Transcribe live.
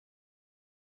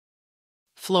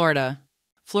Florida.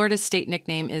 Florida's state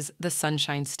nickname is the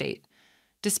Sunshine State.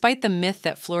 Despite the myth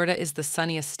that Florida is the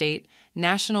sunniest state,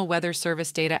 National Weather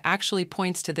Service data actually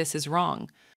points to this as wrong.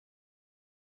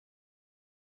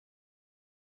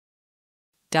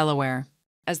 Delaware.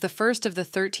 As the first of the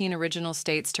 13 original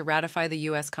states to ratify the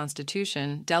U.S.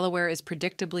 Constitution, Delaware is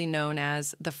predictably known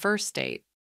as the first state.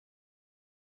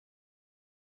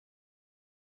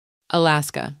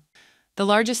 Alaska. The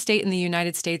largest state in the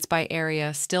United States by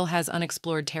area still has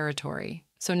unexplored territory,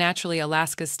 so naturally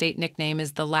Alaska's state nickname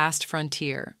is the last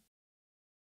frontier.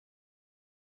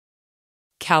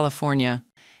 California.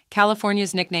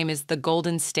 California's nickname is the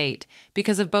Golden State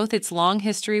because of both its long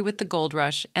history with the gold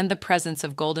rush and the presence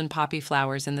of golden poppy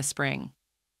flowers in the spring.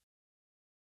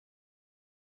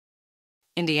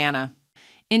 Indiana.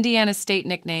 Indiana's state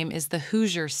nickname is the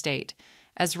Hoosier State,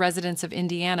 as residents of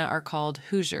Indiana are called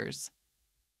Hoosiers.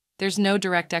 There's no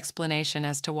direct explanation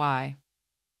as to why.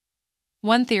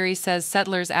 One theory says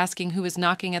settlers asking who was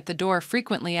knocking at the door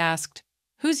frequently asked,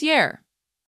 "Who's yer?"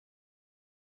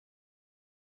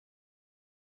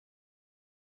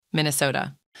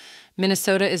 Minnesota.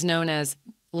 Minnesota is known as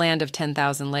Land of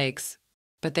 10,000 Lakes,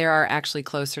 but there are actually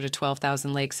closer to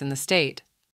 12,000 lakes in the state.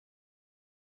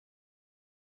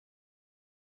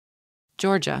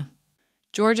 Georgia.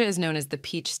 Georgia is known as the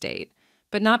Peach State,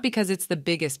 but not because it's the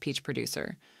biggest peach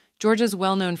producer. Georgia's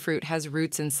well-known fruit has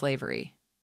roots in slavery.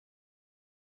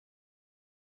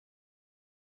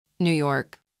 New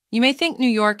York. You may think New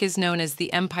York is known as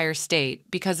the Empire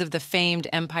State because of the famed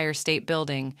Empire State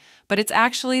Building, but it's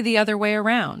actually the other way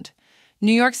around.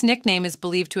 New York's nickname is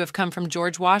believed to have come from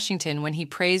George Washington when he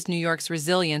praised New York's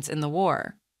resilience in the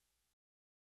war.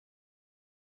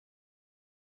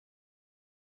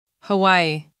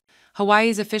 Hawaii.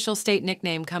 Hawaii's official state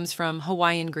nickname comes from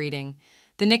Hawaiian greeting.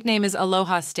 The nickname is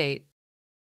Aloha State.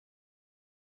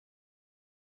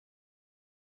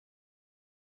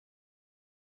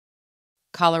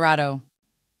 Colorado.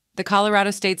 The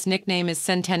Colorado state's nickname is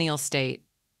Centennial State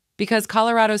because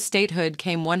Colorado's statehood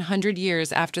came 100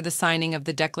 years after the signing of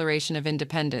the Declaration of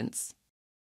Independence.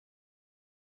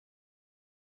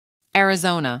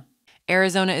 Arizona.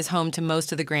 Arizona is home to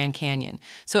most of the Grand Canyon,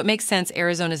 so it makes sense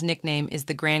Arizona's nickname is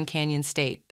the Grand Canyon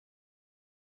State.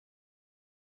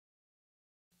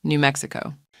 New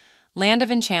Mexico. Land of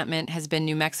Enchantment has been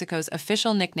New Mexico's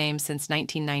official nickname since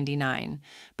 1999,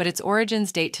 but its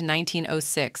origins date to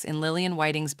 1906 in Lillian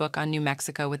Whiting's book on New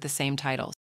Mexico with the same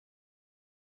title.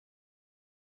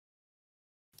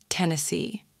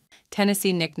 Tennessee.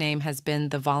 Tennessee nickname has been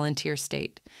the Volunteer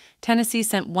State. Tennessee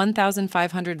sent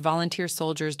 1,500 volunteer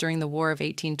soldiers during the War of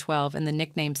 1812, and the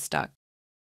nickname stuck.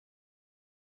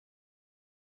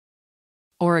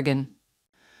 Oregon.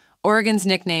 Oregon's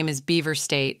nickname is Beaver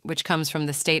State, which comes from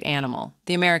the state animal,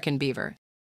 the American beaver.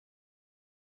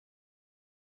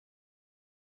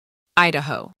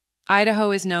 Idaho.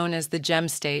 Idaho is known as the Gem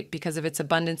State because of its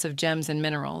abundance of gems and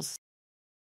minerals.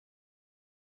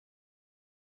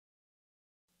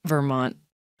 Vermont.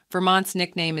 Vermont's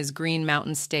nickname is Green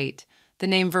Mountain State. The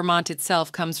name Vermont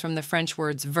itself comes from the French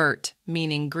words vert,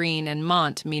 meaning green, and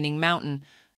mont, meaning mountain.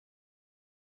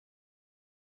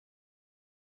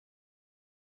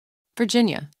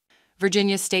 Virginia.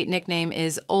 Virginia's state nickname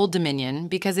is Old Dominion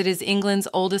because it is England's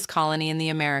oldest colony in the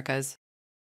Americas.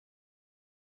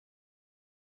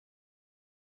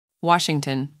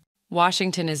 Washington.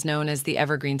 Washington is known as the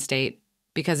Evergreen State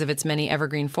because of its many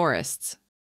evergreen forests.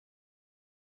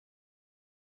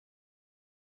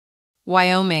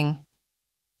 Wyoming.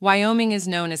 Wyoming is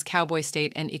known as Cowboy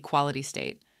State and Equality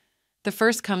State. The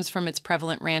first comes from its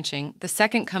prevalent ranching. The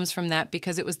second comes from that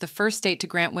because it was the first state to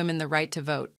grant women the right to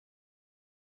vote.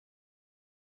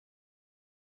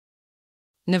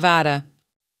 Nevada.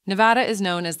 Nevada is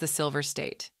known as the Silver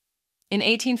State. In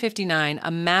 1859,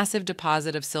 a massive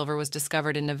deposit of silver was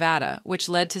discovered in Nevada, which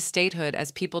led to statehood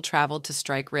as people traveled to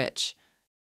strike rich.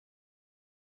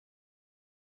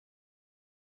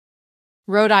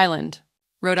 Rhode Island.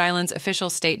 Rhode Island's official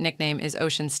state nickname is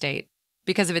Ocean State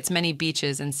because of its many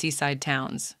beaches and seaside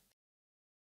towns.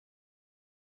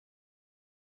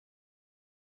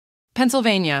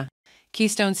 Pennsylvania.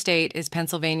 Keystone State is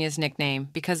Pennsylvania's nickname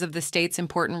because of the state's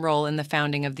important role in the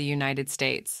founding of the United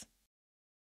States.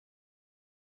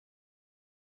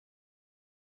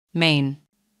 Maine.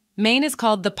 Maine is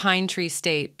called the Pine Tree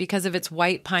State because of its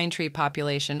white pine tree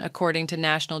population, according to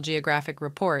National Geographic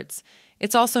reports.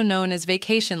 It's also known as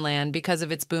Vacation Land because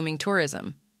of its booming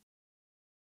tourism.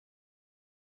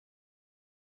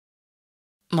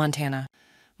 Montana.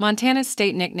 Montana's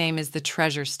state nickname is the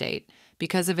Treasure State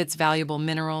because of its valuable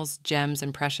minerals, gems,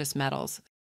 and precious metals.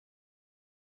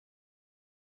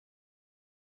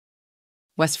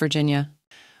 West Virginia.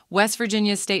 West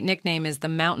Virginia's state nickname is the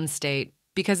Mountain State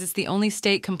because it's the only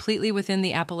state completely within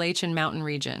the Appalachian Mountain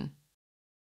region.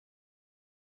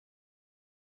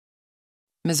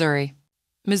 Missouri.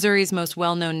 Missouri's most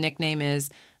well-known nickname is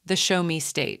the Show Me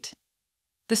State.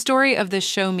 The story of the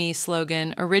Show Me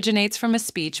slogan originates from a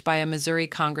speech by a Missouri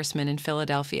congressman in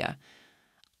Philadelphia.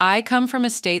 I come from a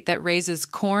state that raises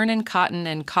corn and cotton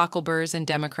and cockleburs and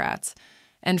Democrats,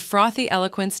 and frothy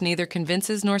eloquence neither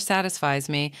convinces nor satisfies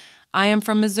me. I am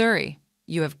from Missouri.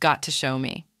 You have got to show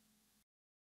me.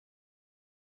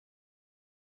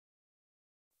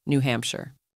 New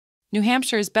Hampshire. New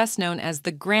Hampshire is best known as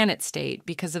the Granite State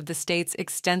because of the state's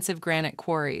extensive granite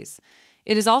quarries.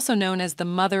 It is also known as the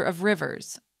Mother of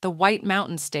Rivers, the White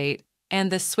Mountain State, and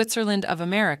the Switzerland of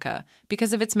America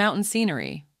because of its mountain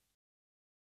scenery.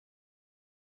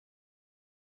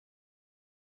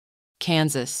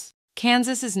 Kansas.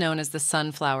 Kansas is known as the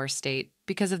Sunflower State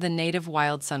because of the native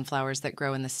wild sunflowers that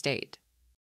grow in the state.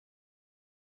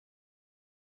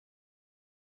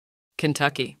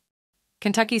 Kentucky.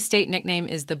 Kentucky's state nickname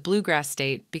is the Bluegrass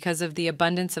State because of the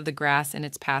abundance of the grass in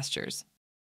its pastures.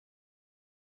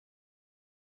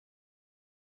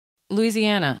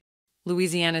 Louisiana.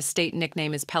 Louisiana's state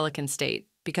nickname is Pelican State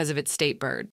because of its state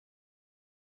bird.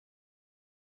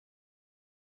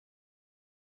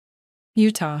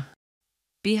 Utah.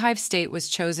 Beehive State was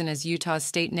chosen as Utah's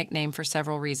state nickname for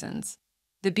several reasons.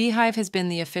 The beehive has been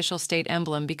the official state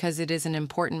emblem because it is an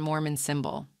important Mormon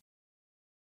symbol.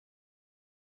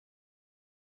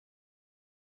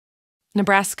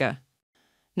 Nebraska.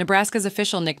 Nebraska's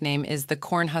official nickname is the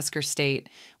Cornhusker State,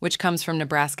 which comes from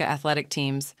Nebraska athletic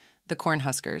teams, the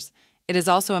Cornhuskers. It is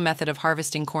also a method of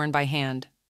harvesting corn by hand.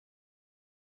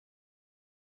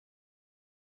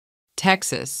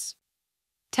 Texas.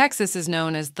 Texas is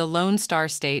known as the Lone Star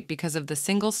State because of the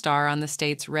single star on the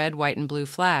state's red, white, and blue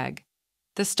flag.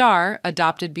 The star,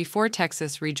 adopted before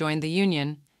Texas rejoined the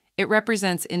Union, it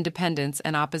represents independence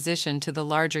and opposition to the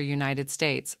larger United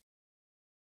States.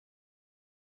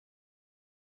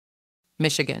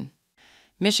 Michigan.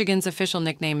 Michigan's official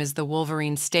nickname is the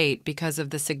Wolverine State because of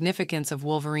the significance of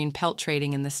wolverine pelt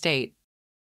trading in the state.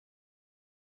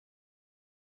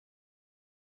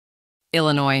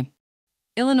 Illinois.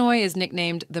 Illinois is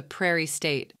nicknamed the Prairie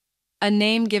State, a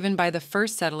name given by the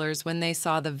first settlers when they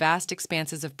saw the vast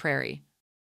expanses of prairie.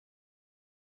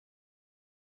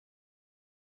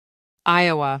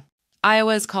 Iowa.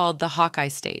 Iowa is called the Hawkeye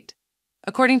State.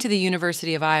 According to the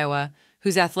University of Iowa,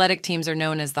 whose athletic teams are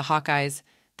known as the Hawkeyes,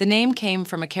 the name came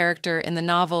from a character in the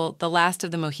novel The Last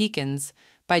of the Mohicans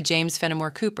by James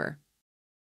Fenimore Cooper.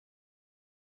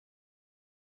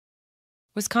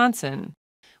 Wisconsin.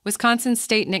 Wisconsin's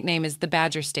state nickname is the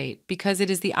Badger State because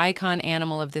it is the icon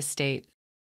animal of this state.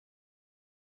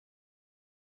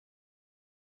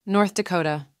 North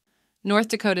Dakota. North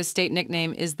Dakota's state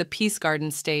nickname is the Peace Garden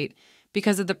State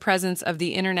because of the presence of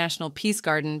the International Peace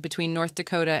Garden between North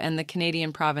Dakota and the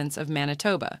Canadian province of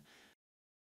Manitoba.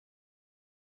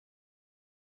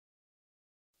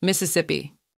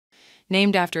 Mississippi.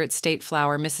 Named after its state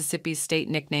flower, Mississippi's state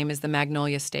nickname is the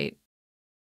Magnolia State.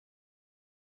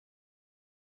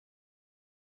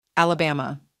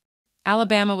 Alabama.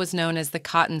 Alabama was known as the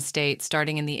Cotton State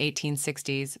starting in the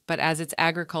 1860s, but as its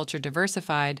agriculture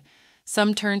diversified,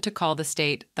 some turned to call the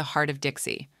state the Heart of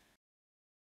Dixie.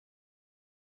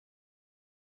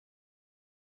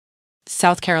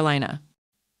 South Carolina.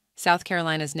 South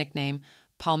Carolina's nickname,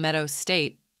 Palmetto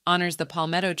State, honors the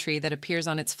palmetto tree that appears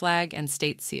on its flag and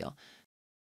state seal.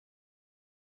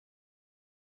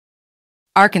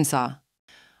 Arkansas.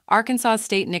 Arkansas's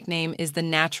state nickname is the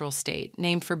Natural State,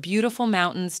 named for beautiful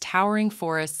mountains, towering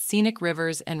forests, scenic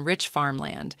rivers, and rich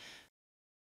farmland.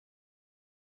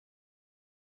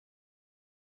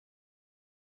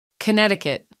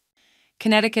 Connecticut.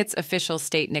 Connecticut's official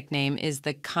state nickname is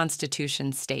the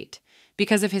Constitution State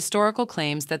because of historical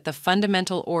claims that the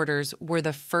fundamental orders were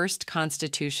the first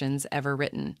constitutions ever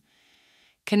written.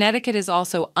 Connecticut is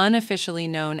also unofficially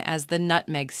known as the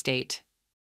Nutmeg State.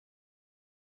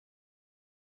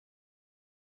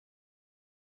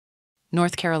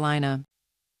 North Carolina.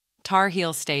 Tar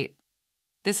Heel State.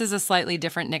 This is a slightly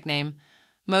different nickname.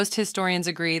 Most historians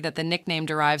agree that the nickname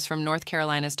derives from North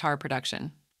Carolina's tar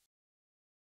production.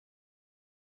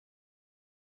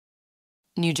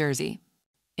 New Jersey.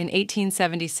 In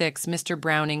 1876, Mr.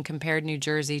 Browning compared New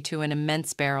Jersey to an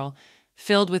immense barrel,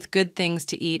 filled with good things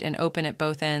to eat and open at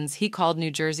both ends. He called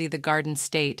New Jersey the Garden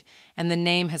State, and the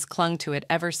name has clung to it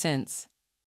ever since.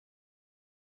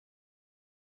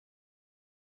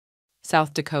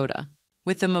 South Dakota.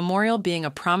 With the memorial being a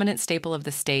prominent staple of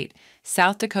the state,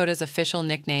 South Dakota's official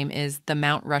nickname is the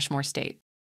Mount Rushmore State.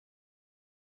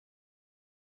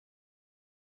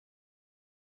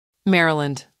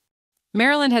 Maryland.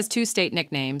 Maryland has two state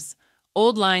nicknames,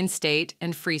 Old Line State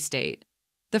and Free State.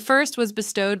 The first was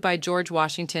bestowed by George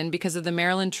Washington because of the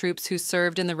Maryland troops who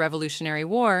served in the Revolutionary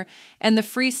War, and the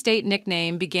Free State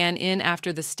nickname began in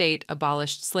after the state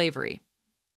abolished slavery.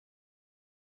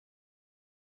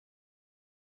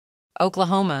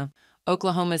 Oklahoma.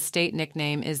 Oklahoma's state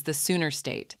nickname is the Sooner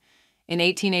State. In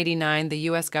 1889, the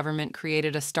U.S. government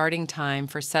created a starting time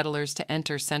for settlers to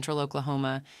enter central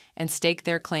Oklahoma and stake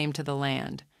their claim to the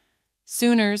land.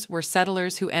 Sooners were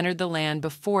settlers who entered the land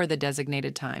before the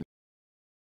designated time.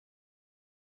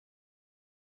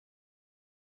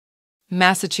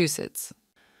 Massachusetts.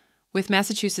 With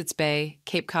Massachusetts Bay,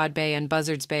 Cape Cod Bay, and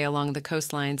Buzzards Bay along the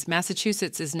coastlines,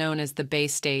 Massachusetts is known as the Bay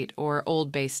State or Old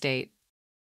Bay State.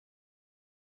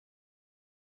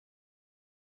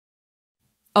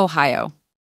 Ohio.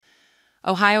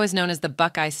 Ohio is known as the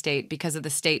Buckeye State because of the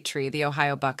state tree, the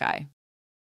Ohio buckeye.